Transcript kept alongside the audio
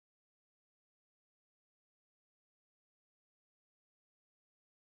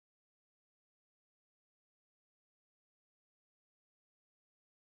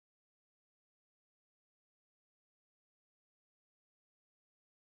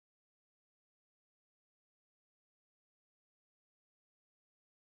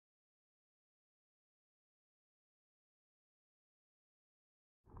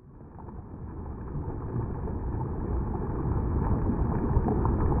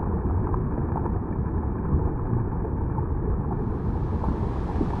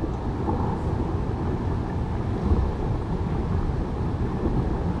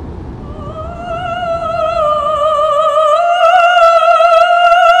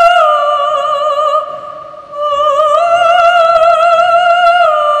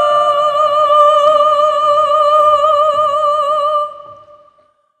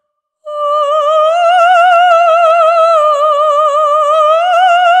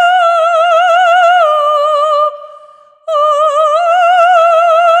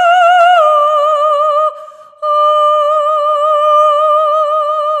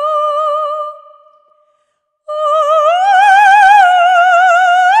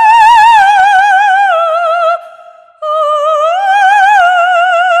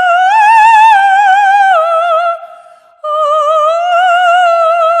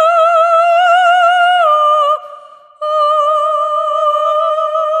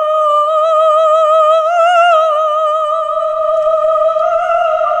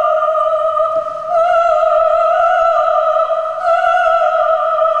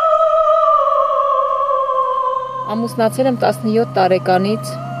Ամուսնացել եմ 17 տարեկանից,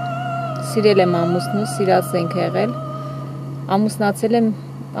 սիրել եմ ամուսնուս, սիրած ենք եղել, ամուսնացել եմ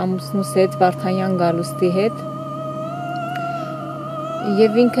ամուսնուս հետ, Վարդանյան Գալուստի հետ,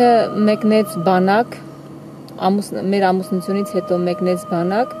 և ինքը մեկնեց բանակ, մեր ամուսնությունից հետո մեկնեց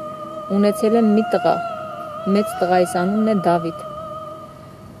բանակ, ունեցել եմ մի տղա, մեծ տղայիս անունն է Դավիթ,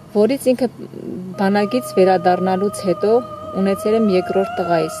 որից ինքը բանակից վերադառնալուց հետո ունեցել եմ երկրորդ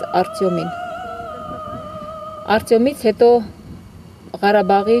տղայիս, Արտյոմին։ Արտյոմից հետո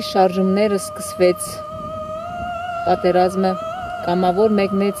Ղարաբաղի շարժումները սկսվեց, պատերազմը, կամավոր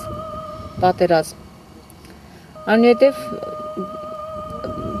մեկնեց պատերազմ։ Այնուհետև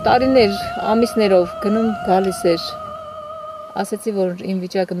տարիներ, ամիսներով գնում գալիս էր, ասեցի, որ իմ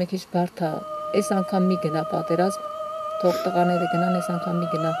վիճակը մի քիչ բարդ է, այս անգամ մի գնա պատերազմ, թող տղաները գնան, այս անգամ մի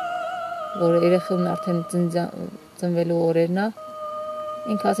գնա, որ երեխուն արդեն ծնվելու օրերն է,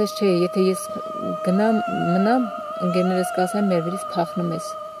 ինքը ասեց, չէ, եթե ես գնամ, մնամ, ընկերներս կասեն, մեր վրից փախնում ես,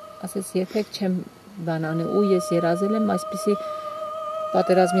 ասեց, երբեք չեմ բան անի, ու ես երազել եմ այսպիսի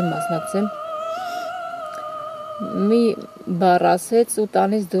պատերազմի մասնակցեմ, մի բառ ասեց ու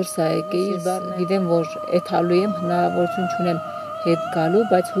տանից դուրս է եկի, գիտեմ, որ էթալու եմ, հնարավորություն չունեմ հետ գալու,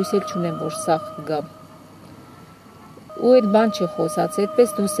 բայց հույս էլ չունեմ, որ սաղ գամ։ Ու այդ բան չխոսաց, այդպես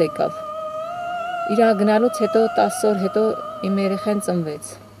դուրս եկավ։ Իրա գնալուց հետո 10 օր հետո իմ երեխան ծնվեց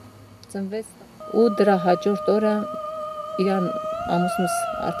ու դրա հաջորդ օրը իրան ամուսնուս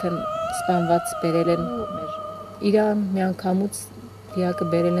արդեն սպանված բերել են, իրան միանգամուց դիակը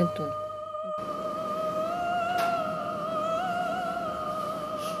բերել են տուն։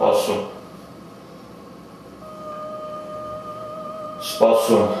 Սպասում,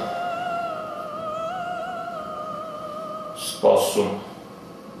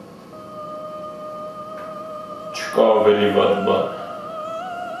 չկա ավելի վատ բան,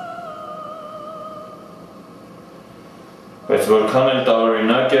 բայց որքան էլ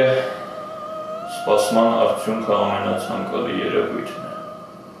տարօրինակ է, սպասման արդյունքը ամենացանկալի երևույթն է։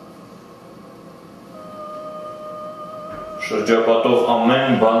 Շրջապատող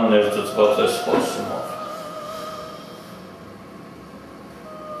ամեն բան ներծծված է սպասումով։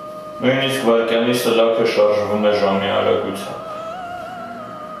 Նույնիսկ վայրկյանի սլաքը շարժվում է ժամի արագությամբ։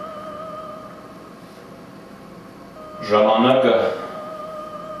 Ժամանակը,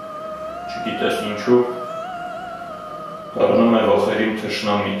 չգիտես ինչու, դառնում է ոխերին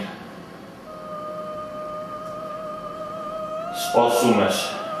թշնամիտ։ Սպասում ես։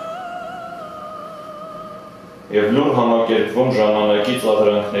 Եվ լուր համակերպվում ժամանակի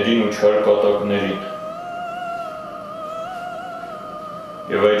ծաղրանքներին ու չար կատակներին։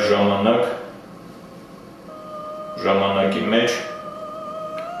 Եվ այդ ժամանակի մեջ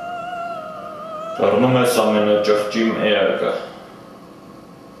դառնում ես ամենաճղճիմ էակը,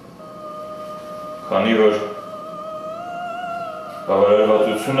 քանի որ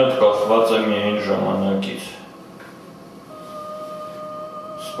բավարարվածությունդ կախված է միայն ժամանակից։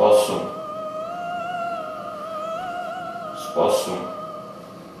 Սպասում։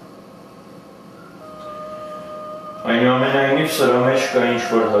 Այնուամենայնիվ սրա մեջ կա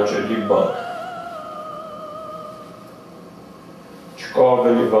ինչ-որ հաճելի բան։ Չկա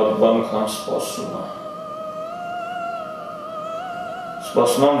ավելի վատ բան, քան սպասումը։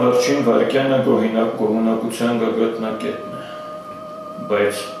 Սպասման վերջին վայրկյանը գոհունակության գագաթնակետն է,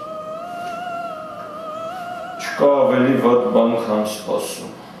 բայց չկա ավելի վատ բան, քան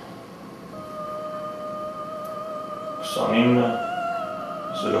սպասում։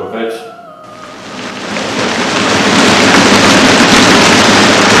 29-06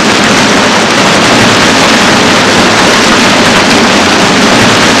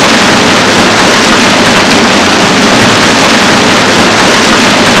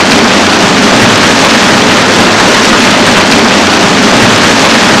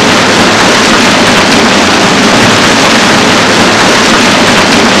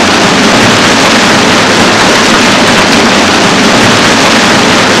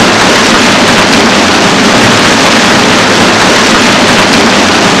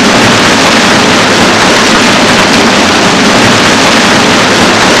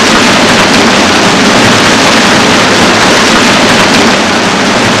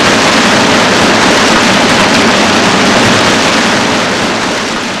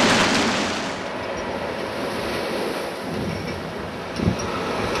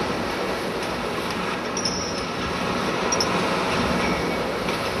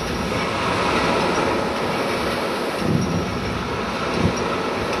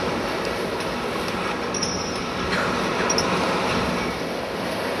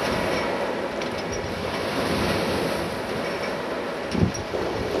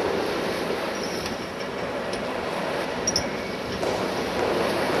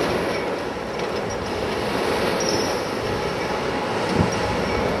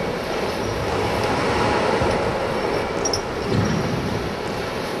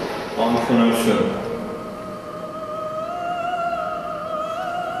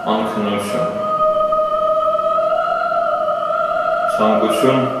 անքնություն,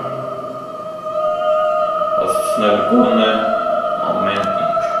 ցանկություն հասցնել գոնե ամեն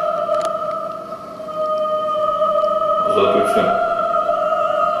ինչ, ազատություն,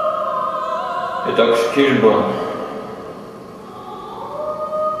 հետաքրքիր բան,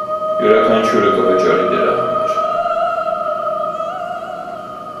 յուրաքանչյուրը կվճարի դրա համար,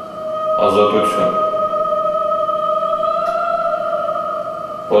 ազատություն,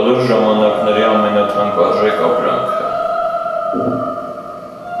 բոլոր ժամանակների ամենաթանկարժեք ապրանքը,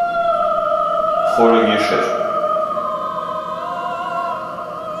 խորը գիշեր,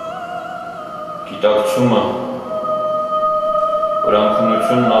 գիտակցումը, որ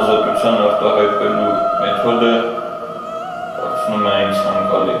անքնությունն ազատության արտահայտվելու մեթոդը դարձնում է ինձ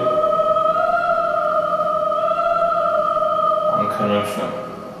հանգալի, անքնություն,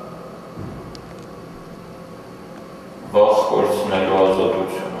 վախ կորցնելու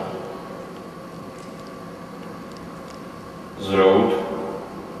ազատությունը, 08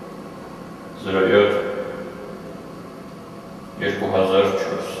 07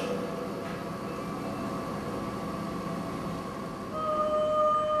 2004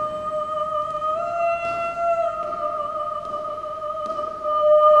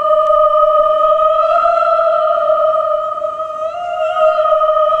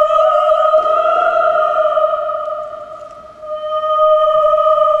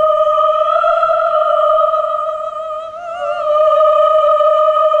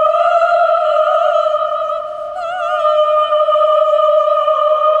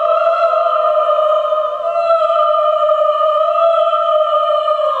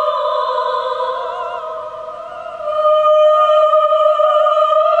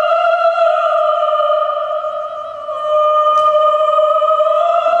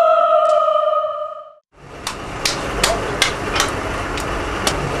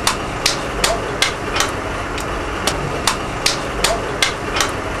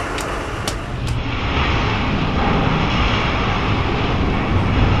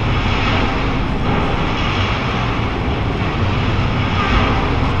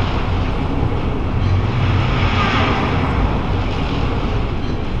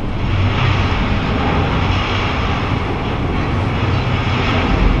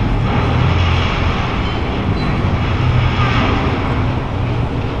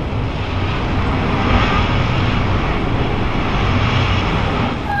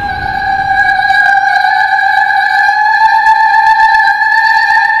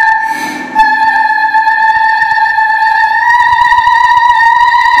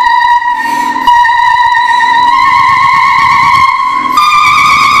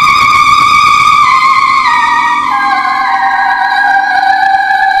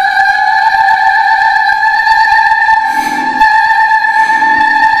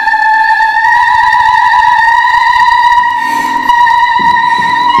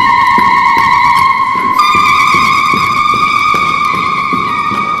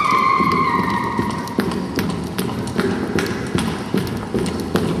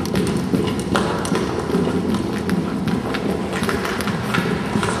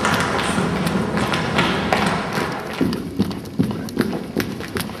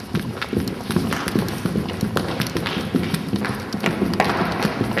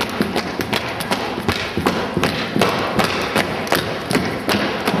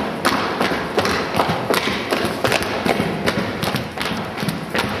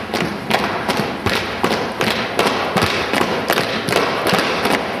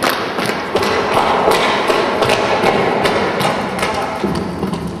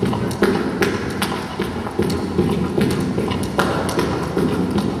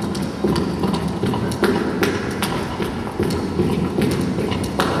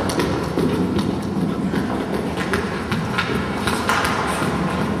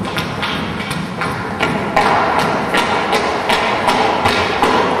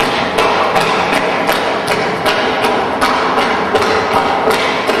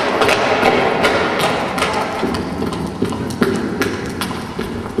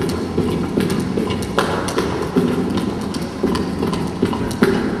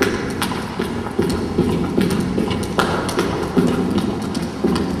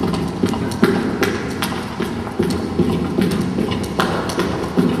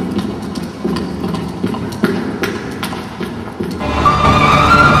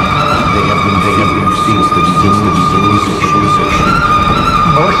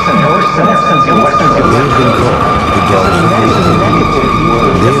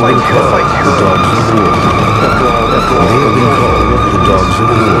 dogs of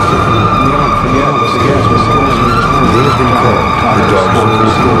war. They have been called the dogs of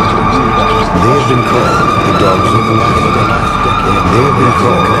war. They have been called the dogs of war. They have been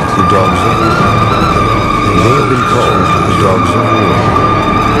called the dogs of war. They have been called the dogs of war.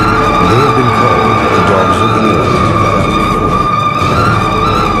 They have been called the dogs of war.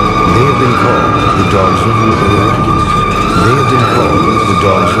 They have been called the dogs of war. They have been called the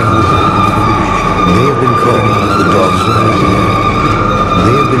dogs of war. They have been called the dogs of war.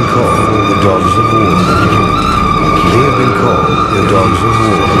 They have been called the dogs of war. They have been called the dogs of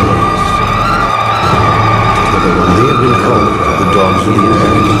war. They have been called the dogs of war.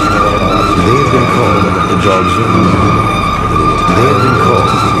 They have been called the dogs of war. They have been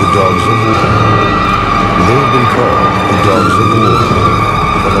called the dogs of war. They have been called the dogs of war.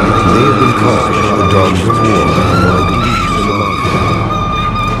 They have been called the dogs of war.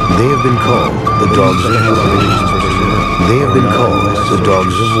 They have been called the dogs of war. They have been called the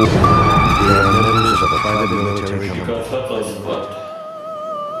dogs of war. They are members of a private military company.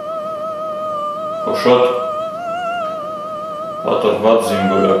 Շատ պատրված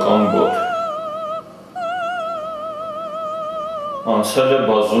զինվորական բոտ անցել է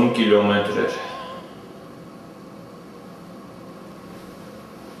բազում կիլոմետրեր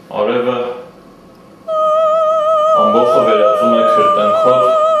արևը ամբողջը վերածում է քրտնքոտ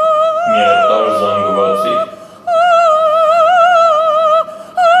միատարր զանգվածի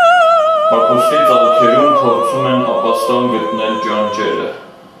հագուստի ծալքերում փորձում են ապաստան գտնել ճանճերը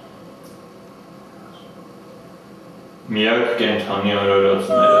միակ կենթանի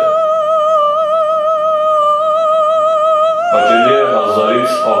արարածները հաճելի է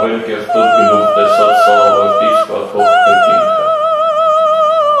 1000-ից ավել կեղտոտ գլուխ տեսած սաղավարտից կաթող քրտինքը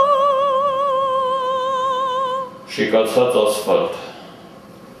շիկացած ասֆալտ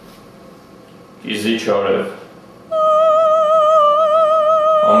կիզիչ արև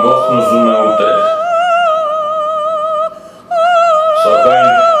ամբողջն ուզում է ուտել սակայն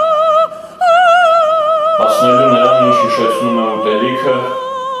հասնելու նրան ինչ հիշեցնում է ուտելիքը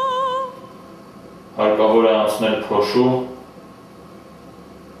հարկավոր է անցնել փոշու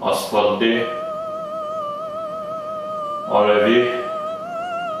ասֆալտի արևի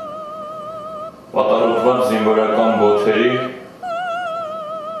պատառոտված զինվորական բոթերի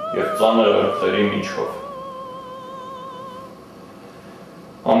և ծանր ըրքերի միջով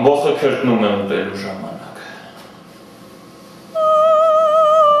ամբողջը քրտնում է ուտելու ժամանակ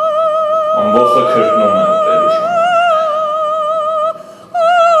ամբողջը քրտնում է ուտելու ժամանակ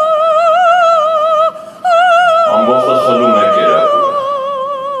ամբողջը խլում է կերակուրը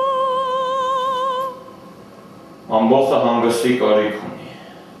ամբողջը հանգստի կարիք ունի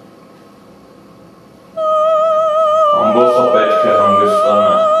ամբողջը պետք է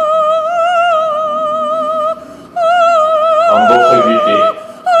հանգստանա ամբողջը գիտի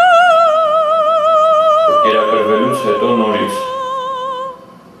կերակրվելուց հետո նորից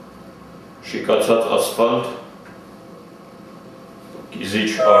շիկացած ասֆալտ,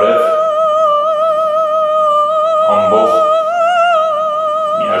 կիզիչ արև, ամբողջ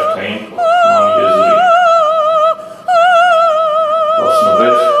միարդային կողման եզրի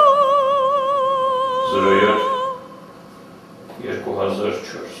 16-07-2004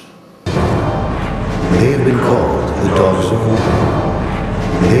 They have been called the dogs of war.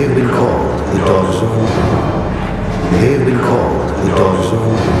 They have been called the dogs of war. They have been called the dogs of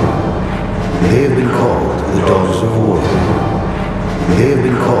war. They have been called the dogs of war. They have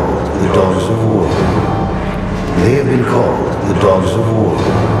been called the dogs of war. They have been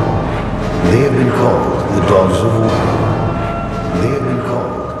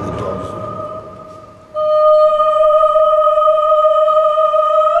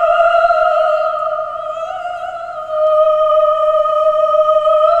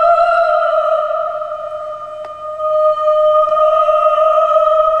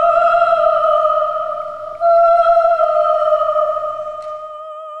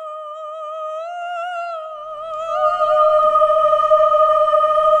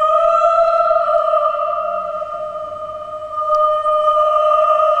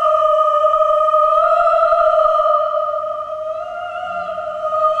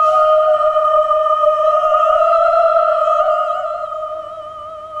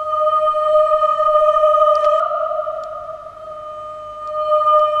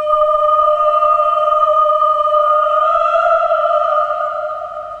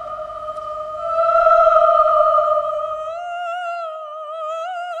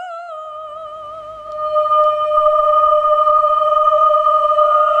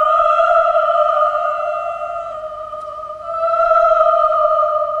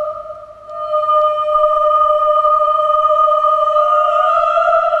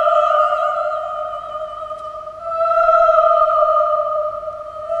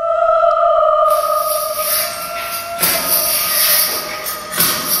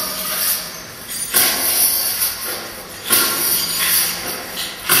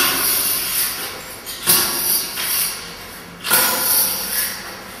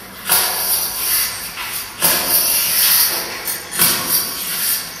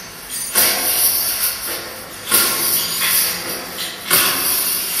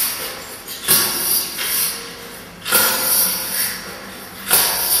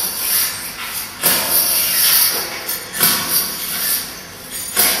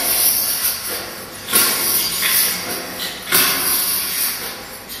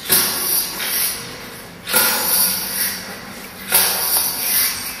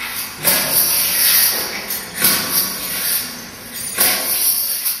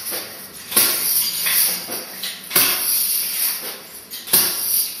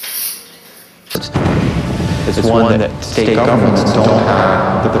it's one that state governments don't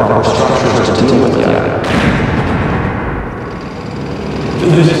have the proper structures to deal with yet.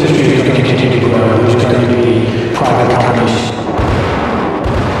 This industry is going to continue to grow. There's going to be private companies.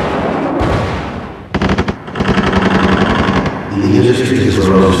 The industry has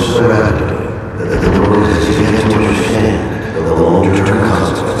grown so rapidly that the world has yet to understand the long-term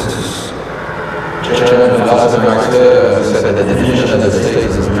consequences. Chairman Accea said that the vision of the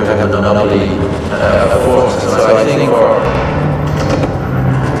states is to have a monopoly force. So I think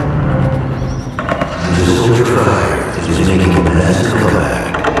the soldier fire is making a massive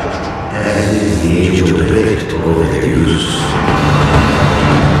comeback, as is the age-old debate over their use.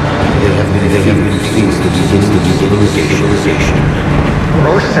 They have been since the beginning of digitalization.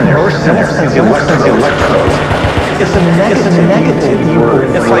 Most electrodes. It's a negative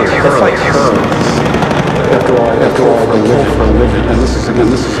word. It's like terms. After all, they live for a living. And this is again.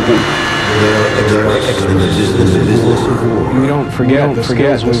 They're excellent in the business of war. We don't forget the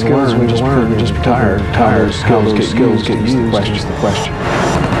skills we just learned. Just tired. Skills get used. The question.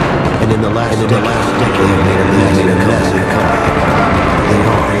 And in the last decade, they made a massive comeback. They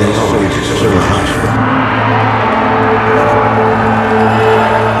always survived.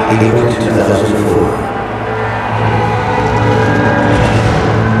 April 2004.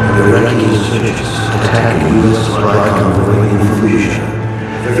 The Iraqi insurgents attacked a U.S. supply convoy in Fallujah,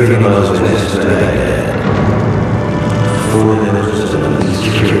 30 miles west of Baghdad. 4 members of the elite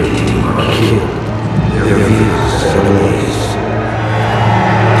security team were killed. Their vehicles set ablaze.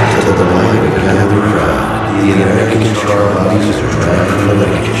 To the light of a gathering crowd, the American char bodies were dragged from the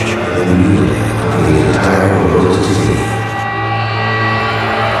wreckage and mutilated for the entire world to see.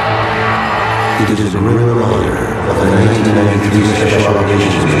 It is a grim reminder of the 1993 Special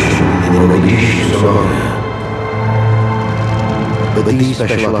Operations mission in Mogadishu, Somalia. But these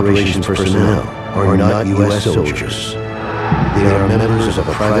Special Operations personnel are not U.S. soldiers. They are members of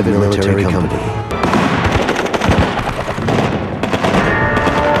a private military company.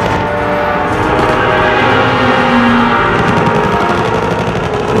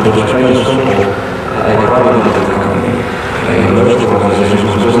 The Chinese people, a private military company, and most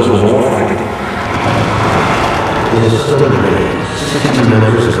organizations business was warfighting. In a stunning raid, 60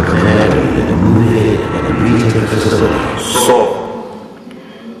 members of the command unit moved in and retake the facility. Սով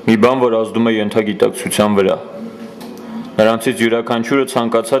մի բան, որ ազդում է ենթագիտակցության վրա։ Նրանցից յուրաքանչյուրը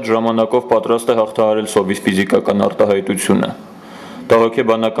ցանկացած ժամանակով պատրաստ է հաղթահարել սովի ֆիզիկական արտահայտությունը։ Դա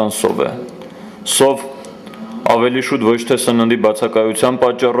հոգեբանական սով է։ Սով ավելի շուտ ոչ թե սննդի բացակայության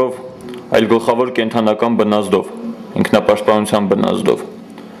պատճառով, այլ գլխավոր կենդանական բնազդով, ինքնապաշտպանության բնազդով։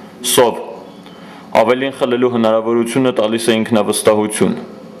 Սով ավելին խլելու հնարավորությունը տալիս է ինքնավստահություն,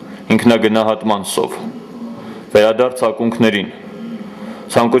 ինքնագնահատման սով, վերադարձ ակունքներին,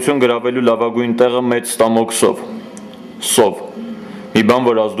 ցանկություն գրավելու լավագույն տեղը մեծ ստամոքսով, սով, մի բան,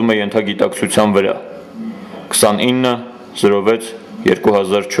 որ ազդում է ենթագիտակցության վրա,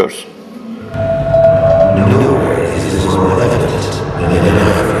 29/06/2004 Nowhere is this more evident than in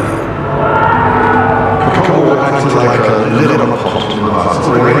Africa. Kabul acted like a lid on a pot in the past.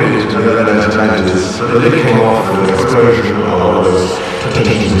 Already to the Atlantis, the lid came off with the explosion of all those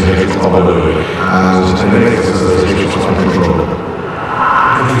tensions and hates all over, and in many cases those hates were uncontrollable.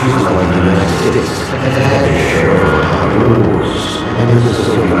 Countries like the United States have had their share of hard wars, and this is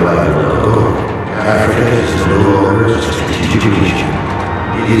a revival of gold. Africa is no longer a strategic region.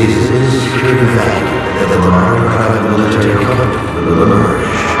 It is an insecurity factor that the modern private military company will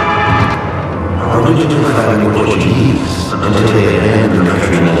emerge. Originally fighting the Portuguese until they abandoned the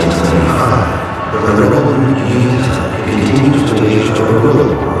country in 1975, the rebel unit continues to wage a guerrilla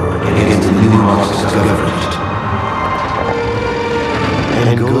war against the new Marxist government.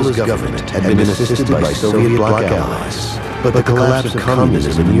 Angola's government had been assisted by Soviet bloc allies, but the collapse of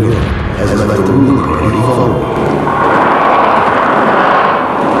communism in Europe has left the ruling party vulnerable.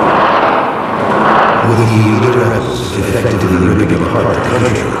 With the elite rebels effectively ripping apart the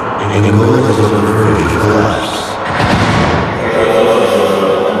country, Angola is on the verge of collapse.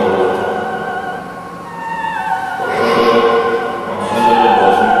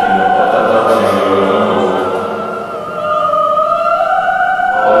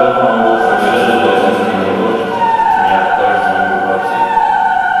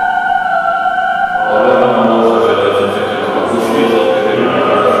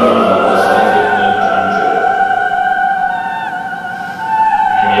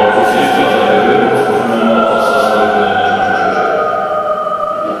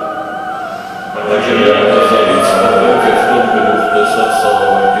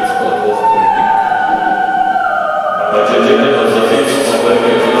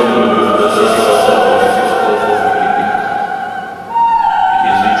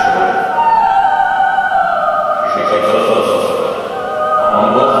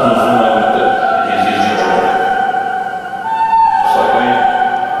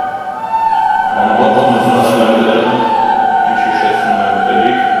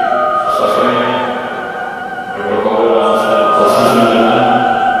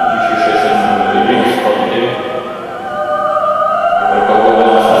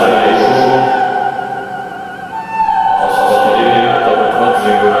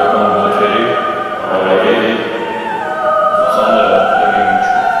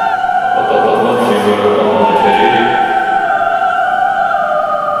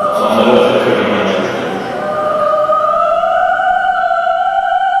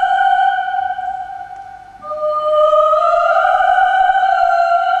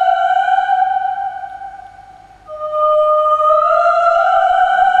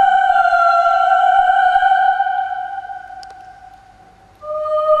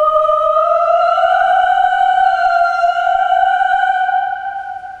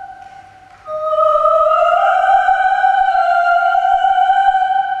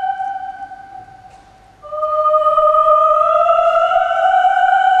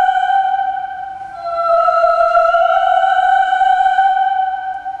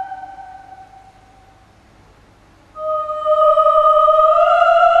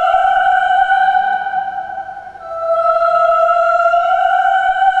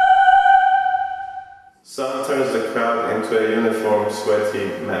 into a uniform, sweaty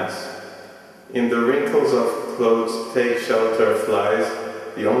mass. In the wrinkles of clothes take shelter flies,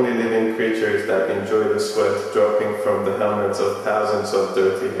 the only living creatures that enjoy the sweat dropping from the helmets of thousands of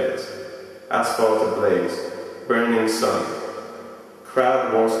dirty heads. Asphalt ablaze, burning sun.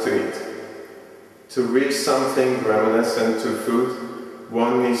 Crowd wants to eat. To reach something reminiscent to food,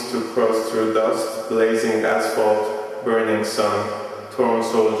 one needs to cross through dust, blazing asphalt, burning sun, torn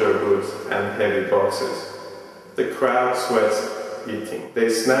soldier boots, and heavy boxes. The crowd sweats eating. They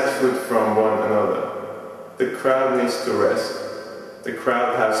snatch food from one another. The crowd needs to rest. The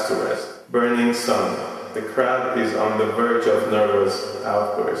crowd has to rest. Burning sun. The crowd is on the verge of nervous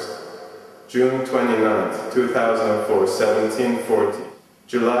outburst. June 29th, 2004, 1740.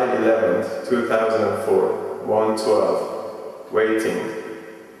 July 11th, 2004, 1:12. Waiting.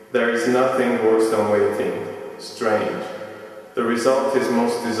 There is nothing worse than waiting. Strange. The result is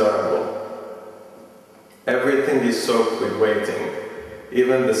most desirable. Everything is soaked with waiting.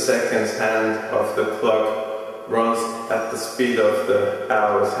 Even the seconds hand of the clock runs at the speed of the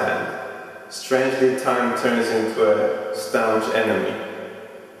hour's hand. Strangely, time turns into a staunch enemy.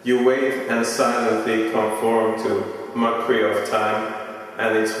 You wait and silently conform to mockery of time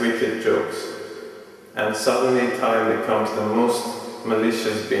and its wicked jokes. And suddenly time becomes the most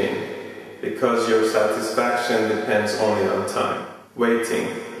malicious being, because your satisfaction depends only on time. Waiting.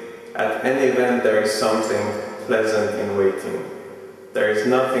 At any event, there is something pleasant in waiting. There is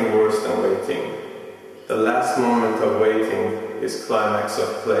nothing worse than waiting. The last moment of waiting is climax of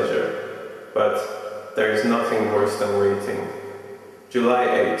pleasure, but there is nothing worse than waiting. July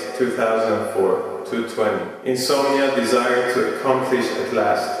 8, 2004, 2:20. Insomnia, desire to accomplish at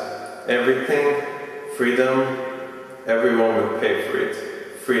last. Everything, freedom, everyone will pay for it.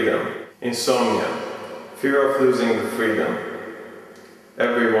 Freedom. Insomnia, fear of losing the freedom.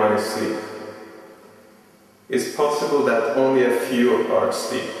 Everyone is asleep. It's possible that only a few are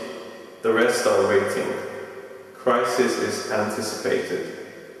asleep. The rest are waiting. Crisis is anticipated.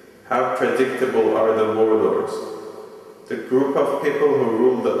 How predictable are the warlords? The group of people who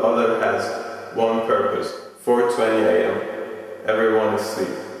rule the other has one purpose. 4:20 a.m. Everyone is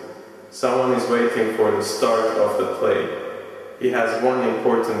asleep. Someone is waiting for the start of the play. He has one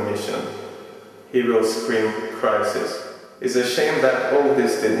important mission. He will scream crisis. It's a shame that all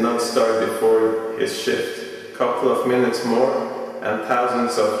this did not start before his shift. A couple of minutes more, and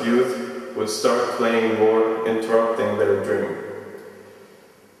thousands of youth would start playing war, interrupting their dream.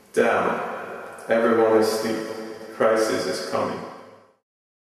 Down. Everyone is asleep. Crisis is coming.